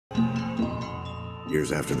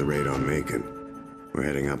Years after the raid on Macon, we're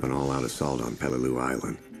heading up an all-out assault on Peleliu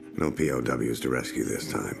Island. No POWs to rescue this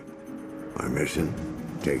time. Our mission?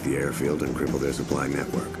 Take the airfield and cripple their supply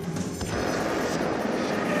network.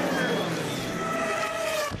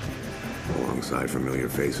 Alongside familiar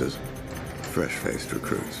faces, fresh-faced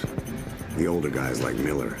recruits. The older guys like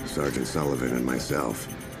Miller, Sergeant Sullivan, and myself.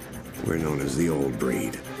 We're known as the old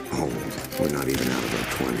breed. Old. We're not even out of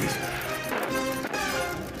our 20s.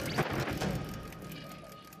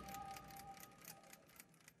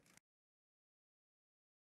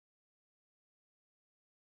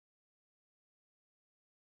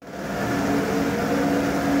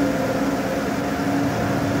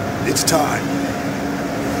 It's time.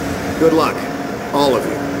 Good luck, all of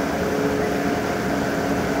you.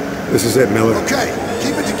 This is it, Miller. Okay,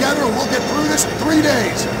 keep it together and we'll get through this in 3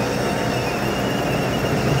 days.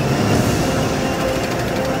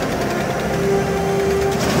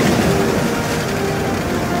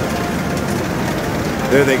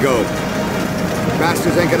 There they go.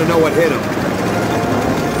 Bastards ain't gonna know what hit them.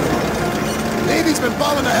 Navy's been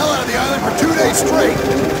bombing the hell out of the island for 2 days straight.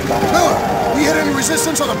 Miller, we hit any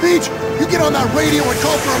resistance on the beach, you get on that radio and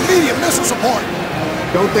call for immediate missile support.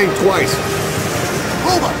 Don't think twice.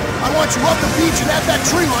 Roebuck, I want you up the beach and at that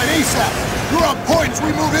tree line ASAP. You're on point as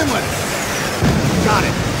we move inland. Got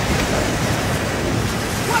it.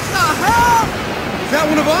 What the hell? Is that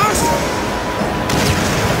one of ours?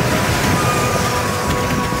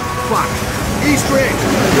 Fuck. East Ridge.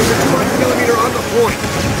 There's a 200mm on the point.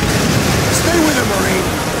 Stay with him, Marine.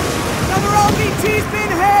 Another LBT's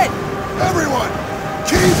been hit! Everyone,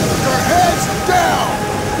 keep your heads down!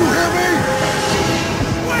 You hear me?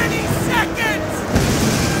 20 seconds!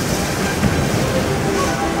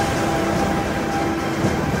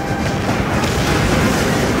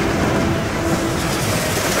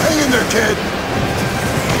 Hang in there, kid.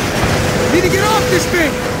 Need to get off this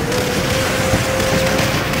thing!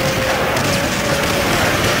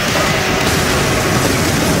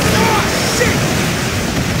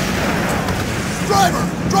 Driver,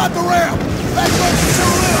 drop the ramp! That truck can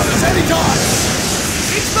zero in on us anytime!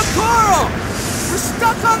 It's the Coral! We're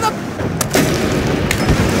stuck on the...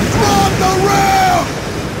 Drop the ramp!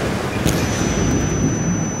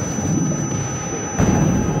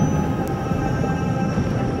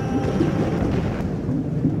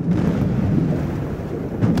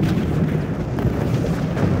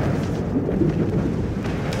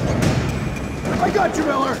 I got you,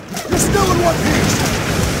 Miller! You're still in one piece!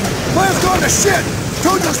 Plan's gone to shit!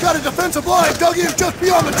 Tojo's got a defensive line dug in just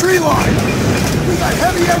beyond the tree line! We got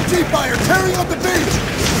heavy MG fire tearing up the beach!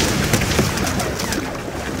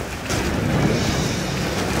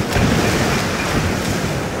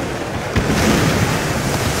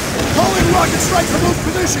 Calling rocket strikes from those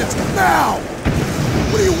positions, now!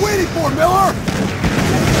 What are you waiting for, Miller?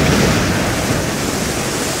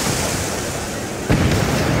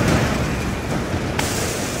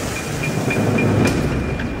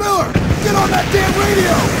 Get on that damn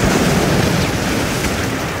radio!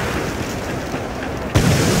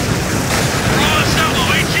 Raw Solo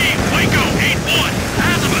 18, Waco 8-1,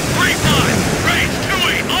 Azimuth 3-5, range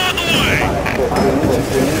 2-8, on the way!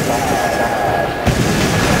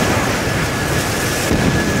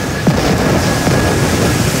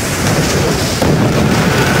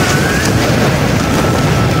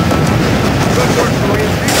 Good work,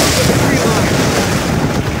 boys. Reach the tree line.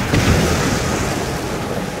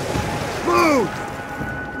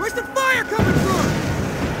 Where's the fire coming from?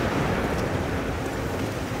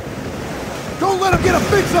 Don't let him get a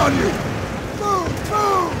fix on you! Move!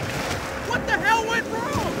 Move! What the hell went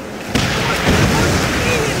wrong?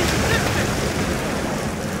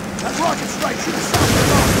 That rocket strike should have stopped the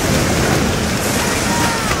rock!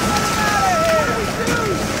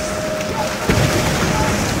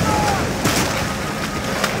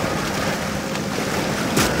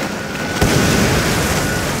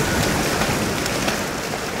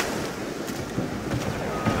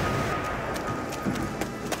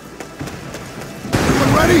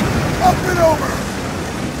 Ready? Up and over!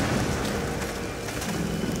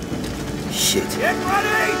 Shit. Get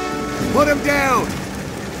ready! Put him down!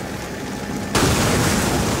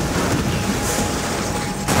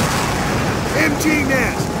 MG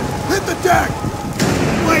nest! Hit the deck!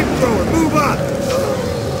 Flamethrower, move up!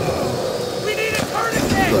 We need a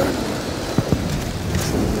tourniquet!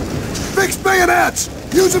 Fixed bayonets!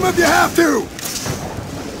 Use them if you have to!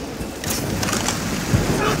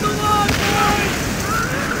 Build the log, boys!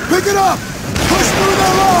 Pick it up! Push through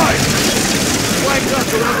their line! Flags up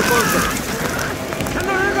around the bunker!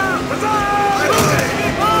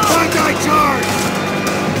 One guy charge!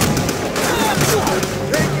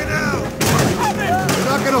 Take it out!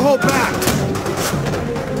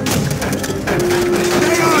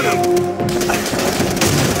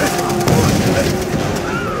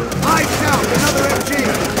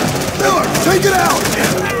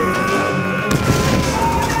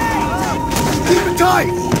 tight!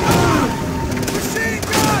 Machine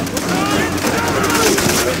gun!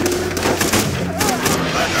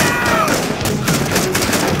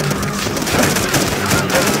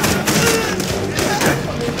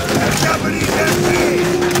 Japanese MG!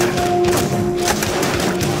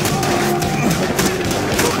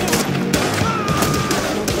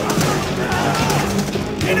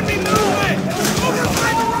 Enemy movement! Move your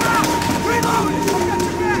flag around! Reload! I got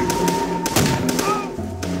your back!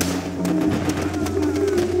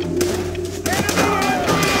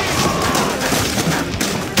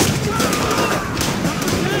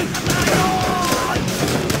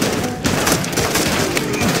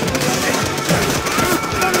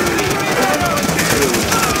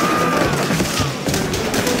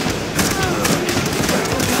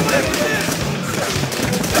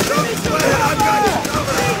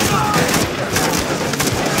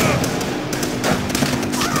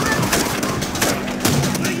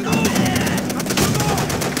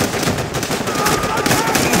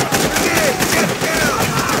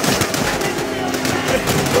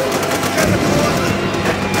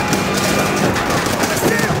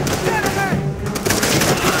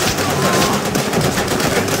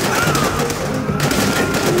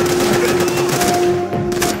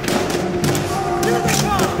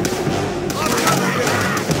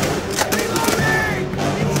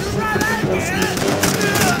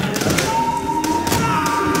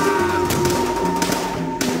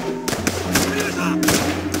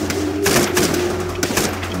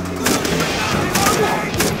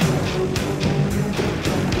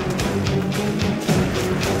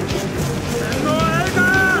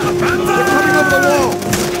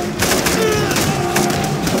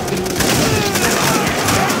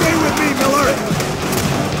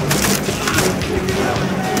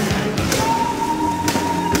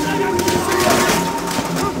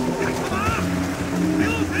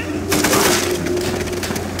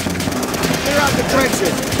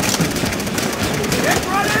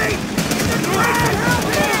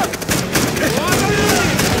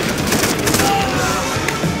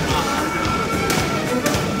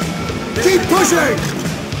 Keep pushing!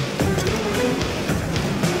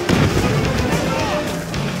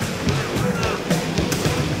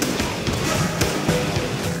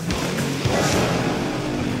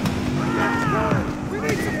 We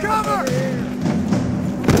need some cover!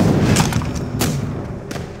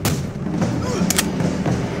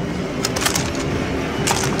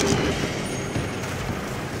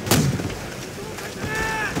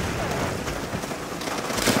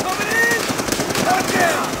 Coming in!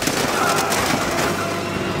 Touchdown!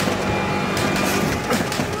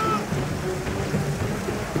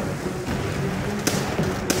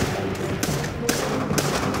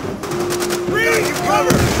 Reed, you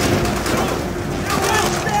cover!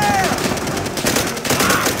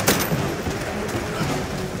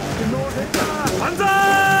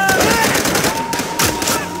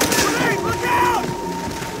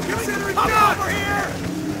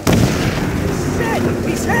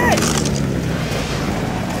 He's hit!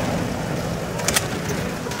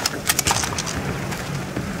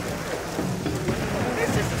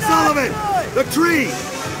 Sullivan! The tree!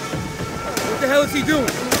 What the hell is he doing?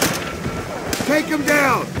 Take him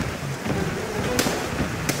down!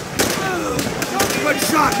 Good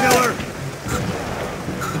shot, Miller!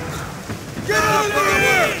 Get out of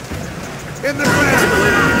there! In the grass!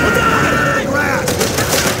 Grass!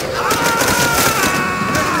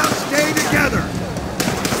 Stay together!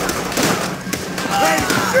 Hey,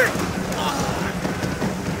 shit!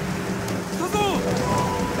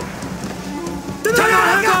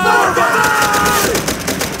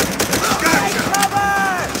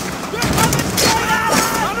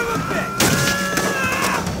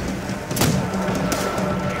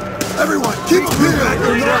 Everyone, keep them here!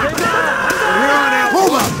 From here on out,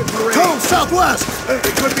 hold up! Tone southwest!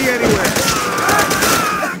 It could be anywhere.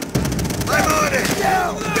 I'm on it!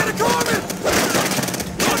 Get a Coopman!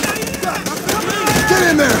 Get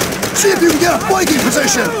in there! See if you can get a flanking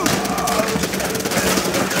position!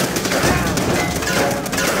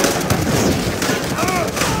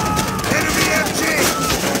 Enemy MG!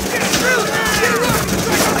 Get around!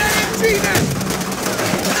 Strike on that MG then!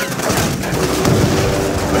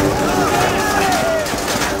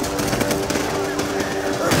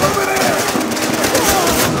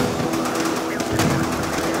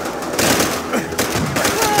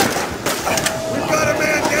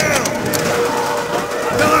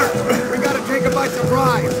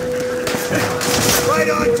 Surprise! Right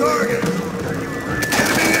on target!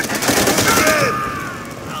 Enemy in!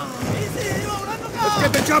 Let's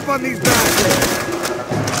get the jump on these bastards!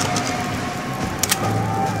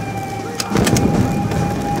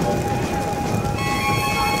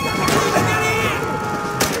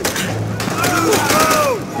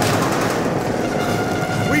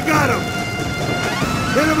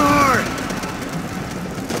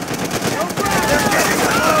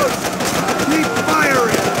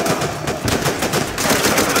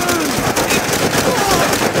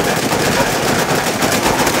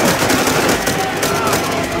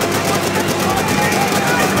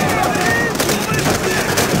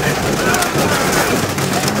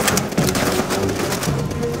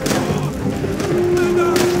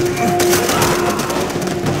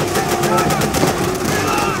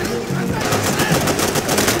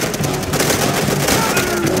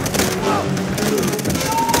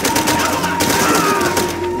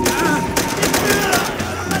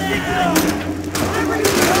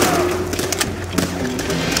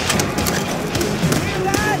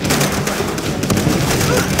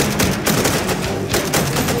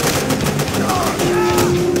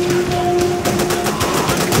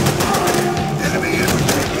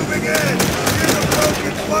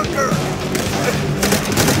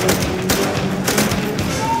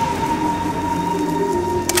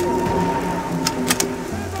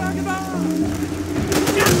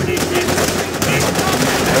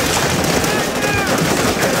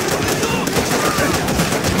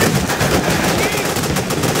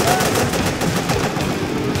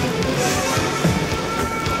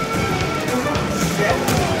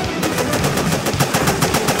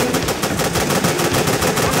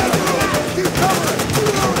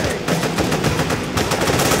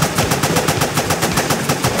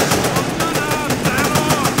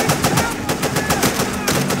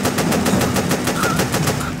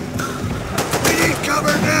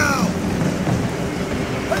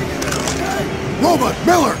 Koopman,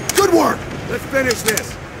 Miller, good work! Let's finish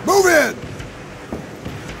this. Move in!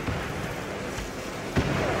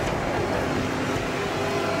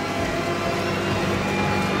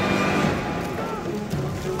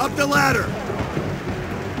 Up the ladder.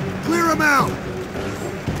 Clear them out.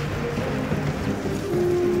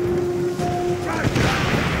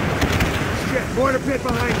 Shit, mortar pit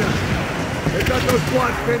behind us. They've got those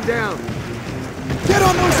squads pinned down. Get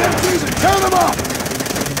on those MGs and tear them up!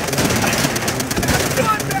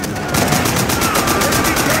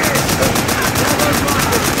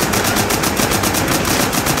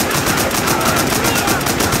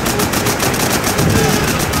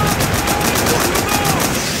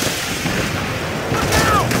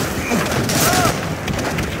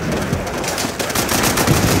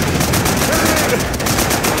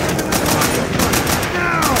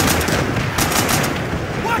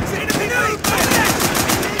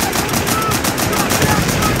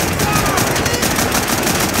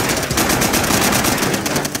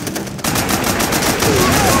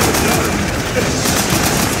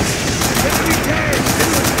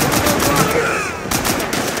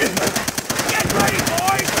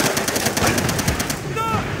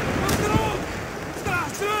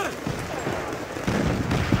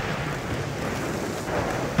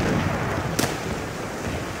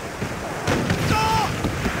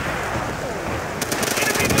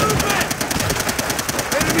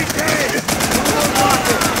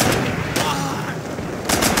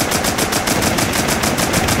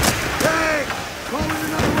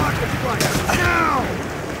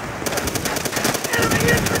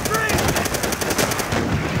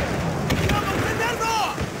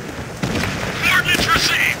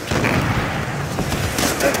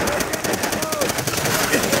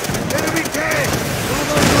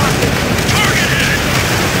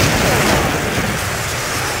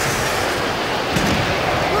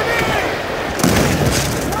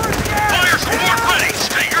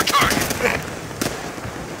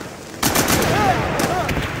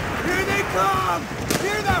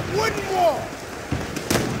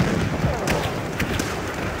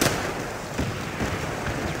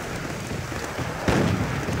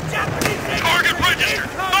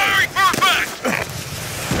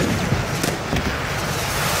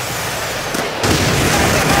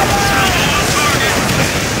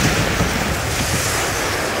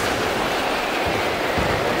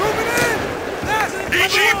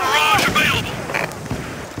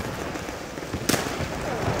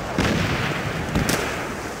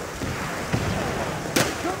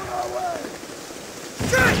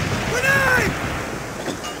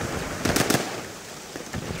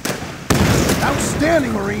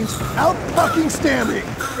 Outstanding, Marines! Out-fucking-standing!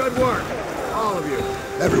 Good work, all of you.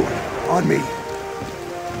 Everyone, on me.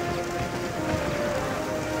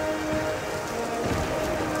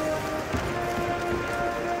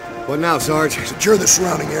 What now, Sarge? Secure the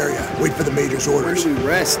surrounding area. Wait for the Major's orders. When do we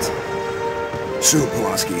rest? Soon,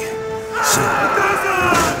 Polonsky. Soon.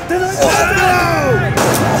 No!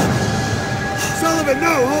 Sullivan,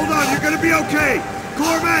 no! Hold on, you're gonna be okay!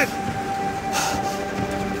 Koopman!